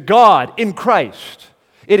to God in Christ.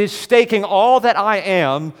 It is staking all that I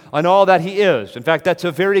am on all that he is. In fact, that's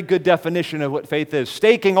a very good definition of what faith is.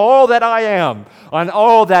 Staking all that I am on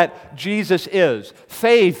all that Jesus is.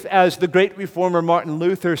 Faith, as the great reformer Martin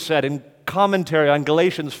Luther said in commentary on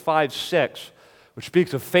Galatians 5:6, which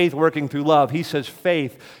speaks of faith working through love, he says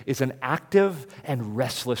faith is an active and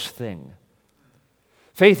restless thing.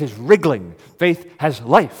 Faith is wriggling. Faith has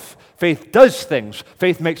life. Faith does things.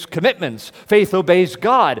 Faith makes commitments. Faith obeys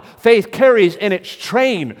God. Faith carries in its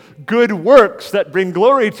train good works that bring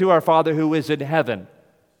glory to our Father who is in heaven.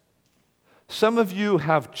 Some of you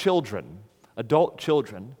have children, adult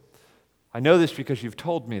children. I know this because you've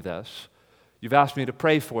told me this. You've asked me to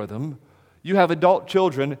pray for them. You have adult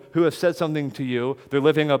children who have said something to you. They're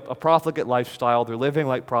living a profligate lifestyle. They're living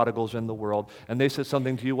like prodigals in the world. And they said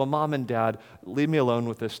something to you, well, Mom and Dad, leave me alone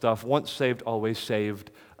with this stuff. Once saved, always saved.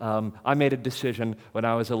 I made a decision when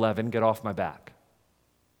I was 11. Get off my back.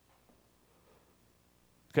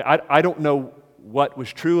 Okay, I don't know what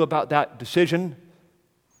was true about that decision.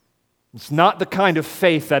 It's not the kind of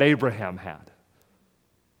faith that Abraham had.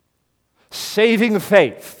 Saving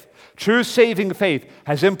faith, true saving faith,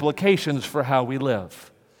 has implications for how we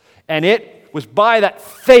live. And it was by that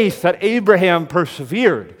faith that Abraham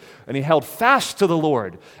persevered, and he held fast to the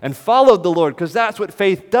Lord and followed the Lord, because that's what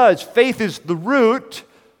faith does. Faith is the root,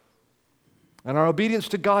 and our obedience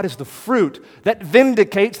to God is the fruit that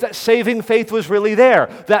vindicates that saving faith was really there,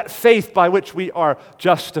 that faith by which we are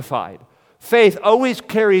justified. Faith always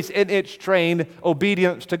carries in its train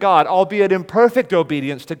obedience to God, albeit imperfect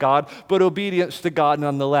obedience to God, but obedience to God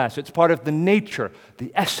nonetheless. It's part of the nature,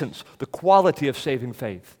 the essence, the quality of saving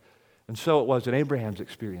faith. And so it was in Abraham's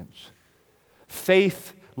experience.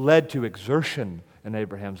 Faith led to exertion in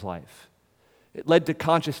Abraham's life. It led to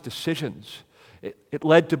conscious decisions. It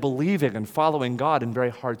led to believing and following God in very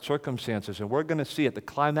hard circumstances. And we're going to see at the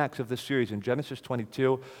climax of this series in Genesis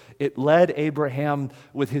 22, it led Abraham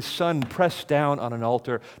with his son pressed down on an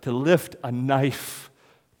altar to lift a knife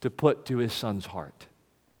to put to his son's heart.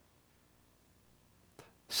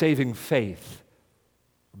 Saving faith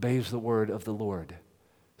obeys the word of the Lord.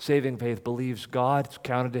 Saving faith believes God, it's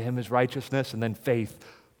counted to him as righteousness, and then faith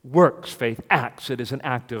works, faith acts. It is an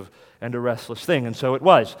active and a restless thing. And so it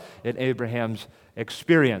was in Abraham's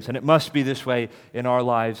experience. And it must be this way in our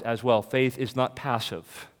lives as well. Faith is not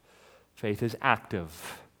passive. Faith is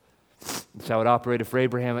active. It's how it operated for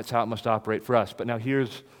Abraham. It's how it must operate for us. But now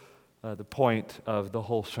here's the point of the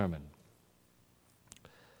whole sermon.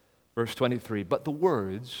 Verse 23, but the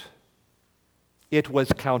words, it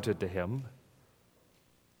was counted to him.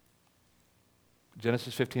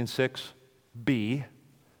 Genesis 15:6b.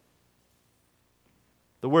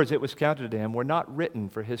 The words, it was counted to him, were not written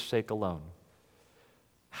for his sake alone.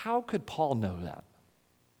 How could Paul know that?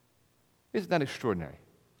 Isn't that extraordinary?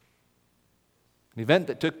 An event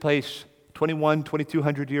that took place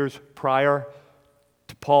 2,200 years prior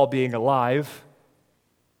to Paul being alive,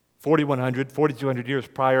 4,200 years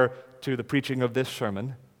prior to the preaching of this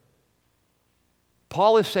sermon.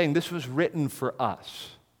 Paul is saying this was written for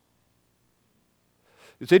us.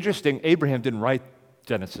 It's interesting, Abraham didn't write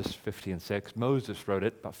Genesis 15:6. Moses wrote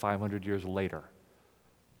it about 500 years later.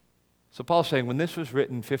 So Paul's saying when this was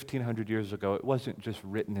written 1,500 years ago, it wasn't just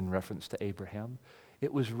written in reference to Abraham.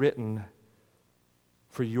 It was written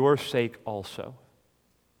for your sake also.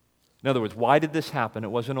 In other words, why did this happen?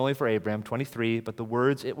 It wasn't only for Abraham, 23, but the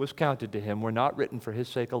words, it was counted to him, were not written for his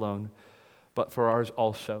sake alone, but for ours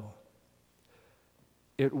also.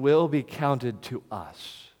 It will be counted to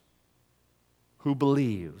us who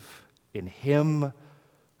believe in him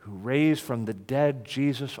who raised from the dead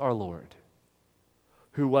Jesus our Lord,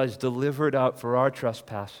 who was delivered up for our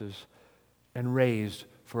trespasses and raised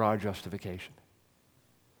for our justification.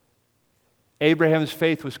 Abraham's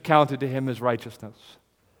faith was counted to him as righteousness.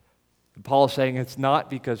 And Paul is saying it's not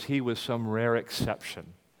because he was some rare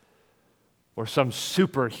exception or some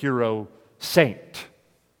superhero saint.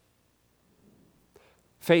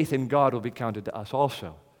 Faith in God will be counted to us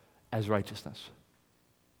also as righteousness.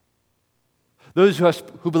 Those of us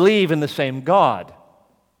who believe in the same God.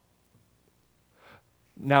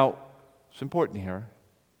 Now, it's important here.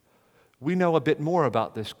 We know a bit more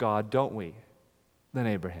about this God, don't we, than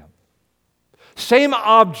Abraham. Same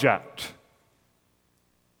object.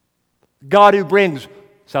 God who brings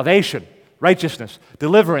salvation, righteousness,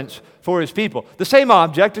 deliverance for his people. The same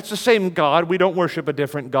object, it's the same God. We don't worship a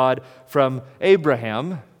different God from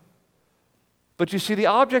Abraham. But you see, the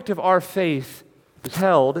object of our faith is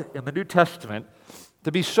held in the New Testament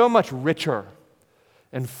to be so much richer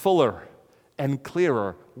and fuller and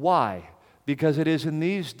clearer. Why? Because it is in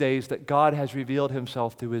these days that God has revealed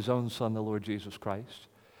himself through his own Son, the Lord Jesus Christ.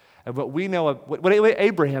 And what we know, what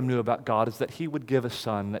Abraham knew about God is that he would give a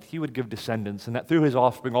son, that he would give descendants, and that through his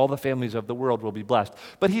offspring all the families of the world will be blessed.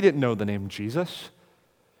 But he didn't know the name Jesus.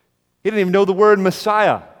 He didn't even know the word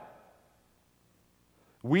Messiah.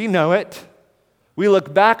 We know it. We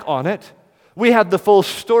look back on it. We have the full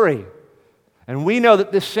story. And we know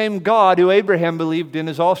that this same God who Abraham believed in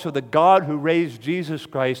is also the God who raised Jesus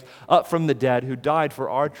Christ up from the dead, who died for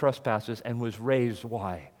our trespasses and was raised,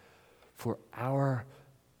 why? For our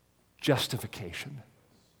justification.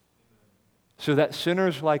 So that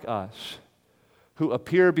sinners like us who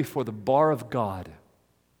appear before the bar of God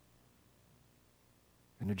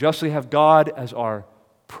and who justly have God as our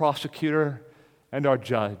prosecutor and our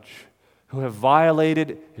judge, who have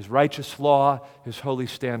violated his righteous law, his holy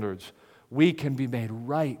standards, we can be made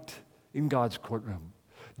right in God's courtroom,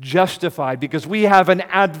 justified because we have an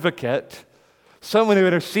advocate, someone who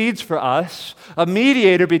intercedes for us, a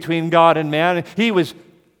mediator between God and man. He was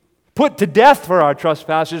put to death for our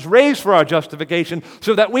trespasses, raised for our justification,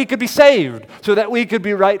 so that we could be saved, so that we could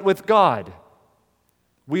be right with God.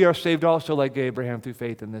 We are saved also like Abraham through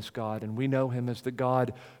faith in this God, and we know him as the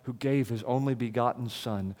God who gave his only begotten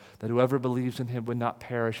Son, that whoever believes in him would not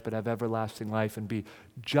perish but have everlasting life and be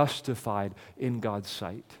justified in God's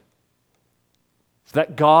sight. So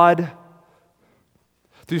that God,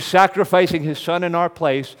 through sacrificing his Son in our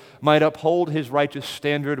place, might uphold his righteous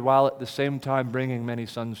standard while at the same time bringing many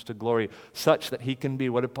sons to glory, such that he can be,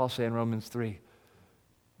 what did Paul say in Romans 3?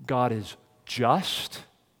 God is just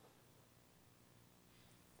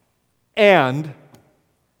and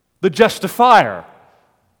the justifier,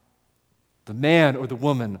 the man or the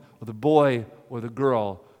woman or the boy or the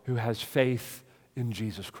girl who has faith in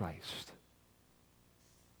Jesus Christ.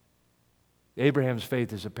 Abraham's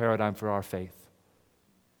faith is a paradigm for our faith.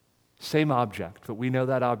 Same object, but we know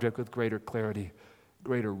that object with greater clarity,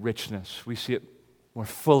 greater richness. We see it more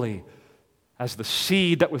fully as the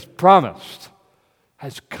seed that was promised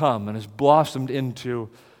has come and has blossomed into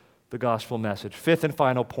the gospel message. Fifth and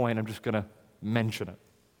final point, I'm just going to mention it.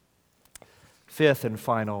 Fifth and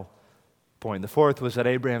final point. The fourth was that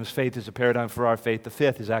Abraham's faith is a paradigm for our faith. The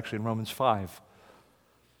fifth is actually in Romans 5.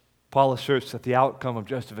 Paul asserts that the outcome of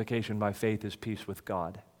justification by faith is peace with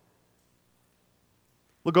God.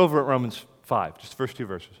 Look over at Romans 5, just the first two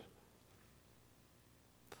verses.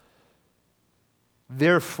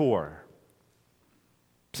 Therefore,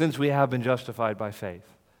 since we have been justified by faith,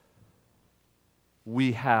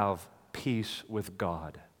 we have peace with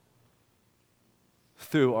God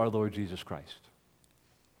through our Lord Jesus Christ.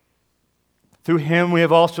 Through him we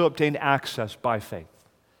have also obtained access by faith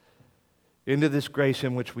into this grace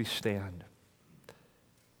in which we stand,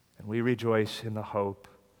 and we rejoice in the hope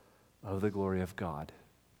of the glory of God.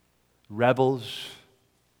 Rebels,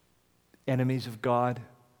 enemies of God,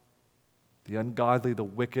 the ungodly, the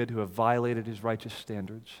wicked who have violated his righteous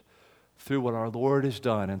standards, through what our Lord has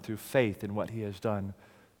done and through faith in what he has done,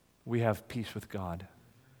 we have peace with God.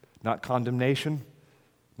 Not condemnation,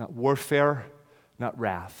 not warfare, not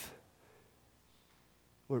wrath.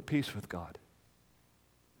 We're at peace with God.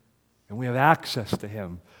 And we have access to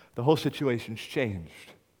him. The whole situation's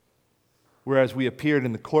changed. Whereas we appeared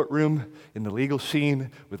in the courtroom, in the legal scene,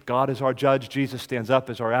 with God as our judge, Jesus stands up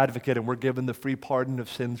as our advocate, and we're given the free pardon of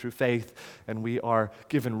sin through faith, and we are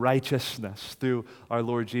given righteousness through our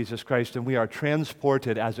Lord Jesus Christ, and we are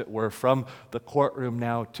transported, as it were, from the courtroom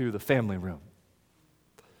now to the family room.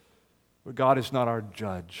 Where God is not our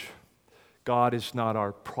judge. God is not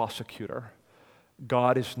our prosecutor.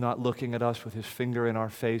 God is not looking at us with his finger in our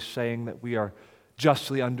face, saying that we are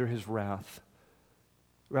justly under his wrath.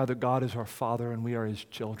 Rather, God is our Father, and we are his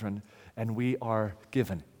children, and we are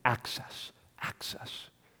given access.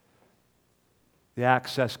 The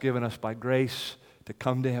access given us by grace to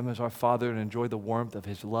come to him as our Father and enjoy the warmth of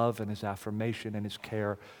his love and his affirmation and his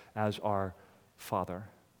care as our Father.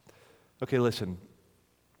 Okay, listen.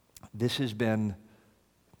 This has been,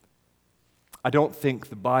 I don't think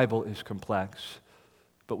the Bible is complex,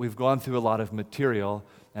 but we've gone through a lot of material,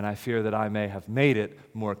 and I fear that I may have made it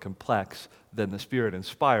more complex than the Spirit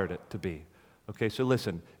inspired it to be. Okay, so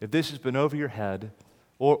listen, if this has been over your head,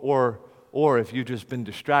 or if you've just been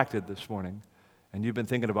distracted this morning, and you've been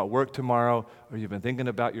thinking about work tomorrow, or you've been thinking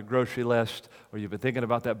about your grocery list, or you've been thinking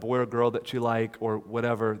about that boy or girl that you like, or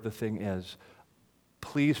whatever the thing is,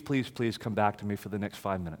 please come back to me for the next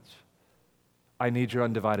 5 minutes. I need your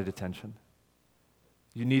undivided attention.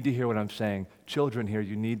 You need to hear what I'm saying. Children here,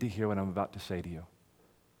 you need to hear what I'm about to say to you.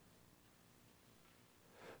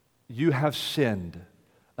 You have sinned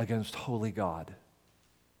against holy God,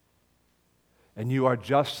 and you are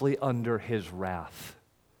justly under his wrath.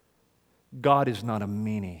 God is not a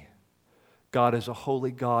meanie. God is a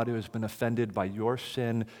holy God who has been offended by your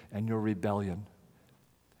sin and your rebellion.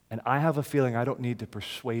 And I have a feeling I don't need to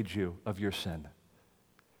persuade you of your sin.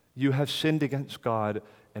 You have sinned against God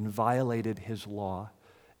and violated his law,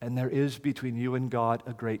 and there is between you and God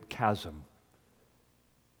a great chasm.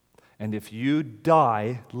 And if you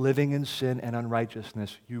die living in sin and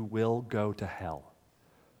unrighteousness, you will go to hell.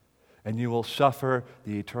 And you will suffer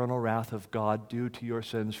the eternal wrath of God due to your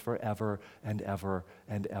sins forever and ever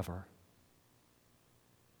and ever.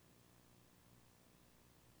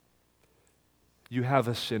 You have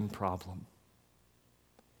a sin problem.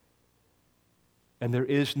 And there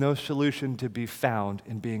is no solution to be found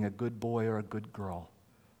in being a good boy or a good girl.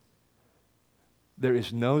 There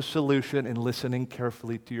is no solution in listening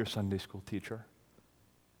carefully to your Sunday school teacher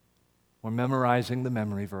or memorizing the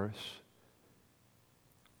memory verse.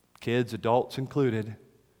 Kids, adults included.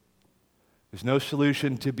 There's no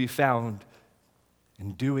solution to be found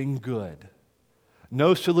in doing good.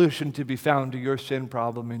 No solution to be found to your sin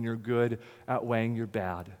problem and your good outweighing your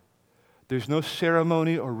bad. There's no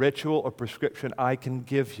ceremony or ritual or prescription I can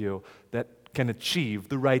give you that can achieve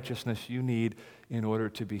the righteousness you need in order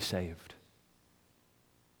to be saved.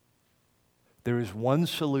 There is one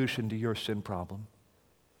solution to your sin problem.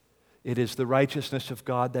 It is the righteousness of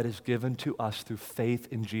God that is given to us through faith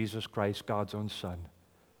in Jesus Christ, God's own Son.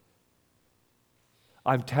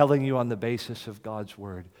 I'm telling you on the basis of God's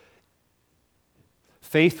word.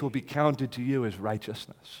 Faith will be counted to you as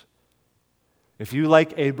righteousness. If you,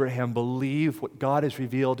 like Abraham, believe what God has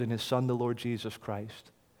revealed in His Son, the Lord Jesus Christ,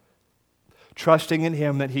 trusting in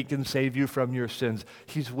Him that He can save you from your sins,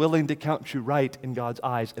 He's willing to count you right in God's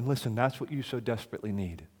eyes. And listen, that's what you so desperately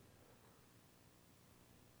need.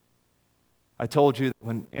 I told you that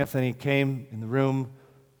when Anthony came in the room,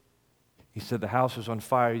 he said, the house is on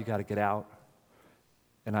fire, you got to get out.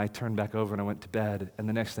 And I turned back over and I went to bed. And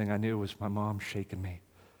the next thing I knew was my mom shaking me.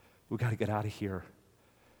 We got to get out of here.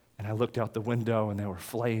 And I looked out the window and there were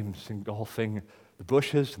flames engulfing the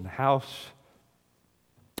bushes and the house.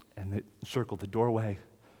 And it encircled the doorway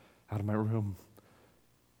out of my room.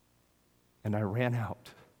 And I ran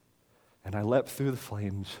out. And I leapt through the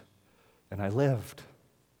flames. And I lived.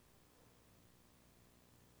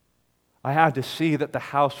 I had to see that the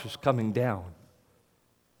house was coming down.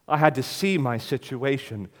 I had to see my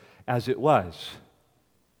situation as it was.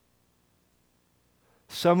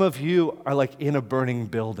 Some of you are like in a burning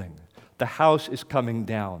building. The house is coming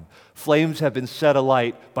down. Flames have been set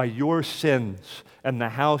alight by your sins, and the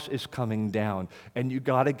house is coming down. And you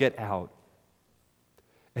got to get out.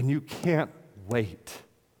 And you can't wait.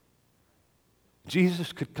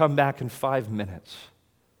 Jesus could come back in 5 minutes.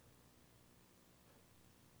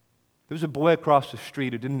 There was a boy across the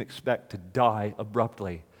street who didn't expect to die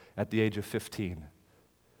abruptly at the age of 15.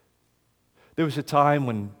 There was a time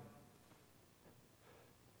when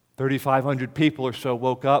 3,500 people or so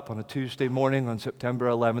woke up on a Tuesday morning on September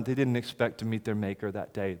 11th. They didn't expect to meet their Maker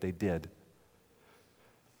that day. They did.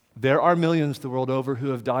 There are millions the world over who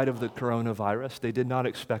have died of the coronavirus. They did not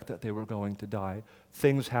expect that they were going to die.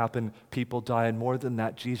 Things happen, people die, and more than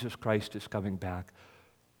that, Jesus Christ is coming back.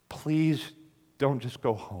 Please don't just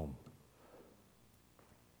go home.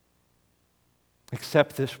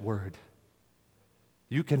 Accept this word.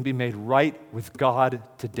 You can be made right with God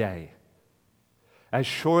today. As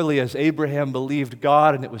surely as Abraham believed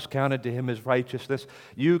God and it was counted to him as righteousness,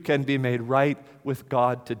 you can be made right with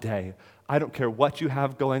God today. I don't care what you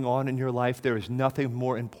have going on in your life. There is nothing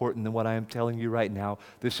more important than what I am telling you right now.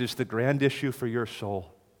 This is the grand issue for your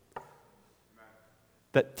soul.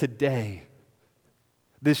 That today,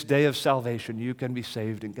 this day of salvation, you can be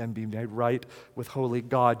saved and can be made right with holy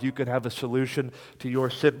God. You can have a solution to your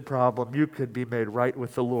sin problem. You could be made right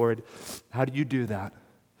with the Lord. How do you do that?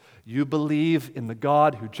 You believe in the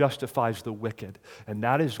God who justifies the wicked. And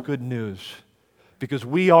that is good news because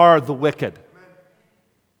we are the wicked.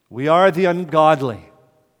 We are the ungodly.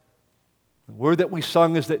 The word that we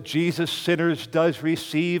sung is that Jesus sinners does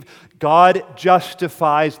receive. God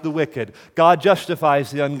justifies the wicked. God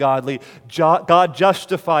justifies the ungodly. God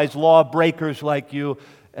justifies lawbreakers like you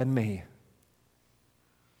and me.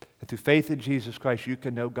 And through faith in Jesus Christ, you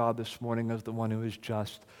can know God this morning as the one who is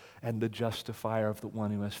just and the justifier of the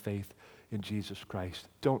one who has faith in Jesus Christ.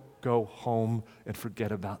 Don't go home and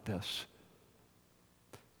forget about this.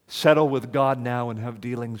 Settle with God now and have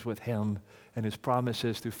dealings with Him and His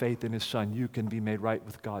promises through faith in His Son. You can be made right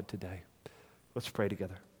with God today. Let's pray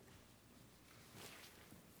together.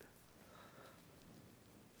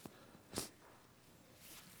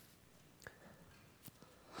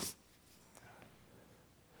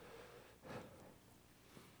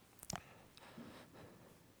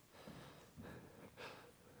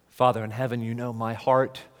 Father in heaven, you know my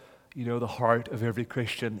heart. You know the heart of every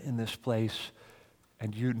Christian in this place.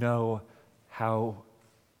 And you know how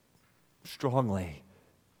strongly,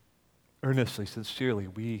 earnestly, sincerely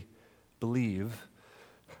we believe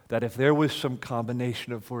that if there was some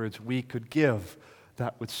combination of words we could give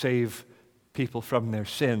that would save people from their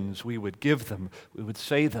sins, we would give them, we would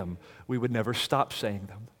say them, we would never stop saying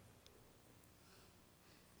them.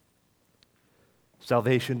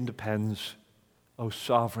 Salvation depends, O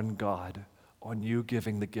sovereign God, on you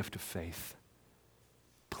giving the gift of faith.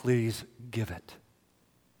 Please give it.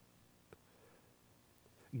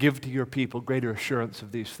 Give to your people greater assurance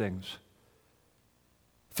of these things.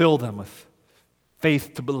 Fill them with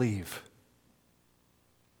faith to believe.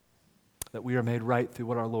 that we are made right through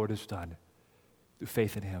what our Lord has done, through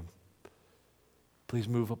faith in him. Please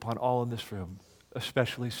move upon all in this room,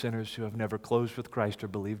 especially sinners who have never closed with Christ or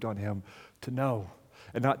believed on him, to know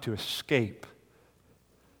and not to escape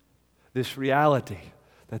this reality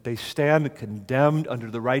that they stand condemned under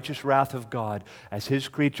the righteous wrath of God as his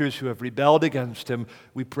creatures who have rebelled against him.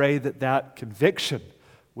 We pray that that conviction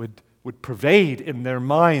would pervade in their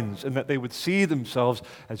minds, and that they would see themselves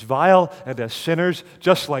as vile and as sinners,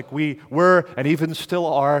 just like we were and even still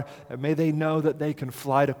are. And may they know that they can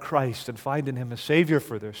fly to Christ and find in him a Savior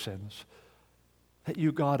for their sins. That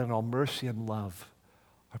you, God, in all mercy and love,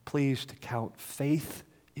 are pleased to count faith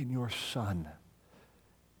in your Son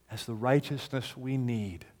as the righteousness we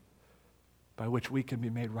need by which we can be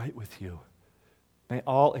made right with you. May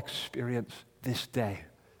all experience this day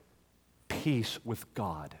peace with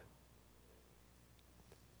God.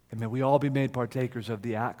 And may we all be made partakers of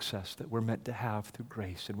the access that we're meant to have through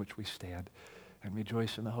grace in which we stand and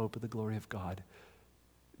rejoice in the hope of the glory of God.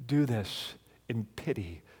 Do this in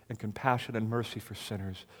pity and compassion and mercy for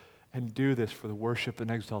sinners, and do this for the worship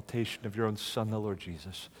and exaltation of your own Son, the Lord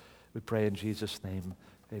Jesus. We pray in Jesus' name,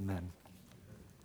 amen.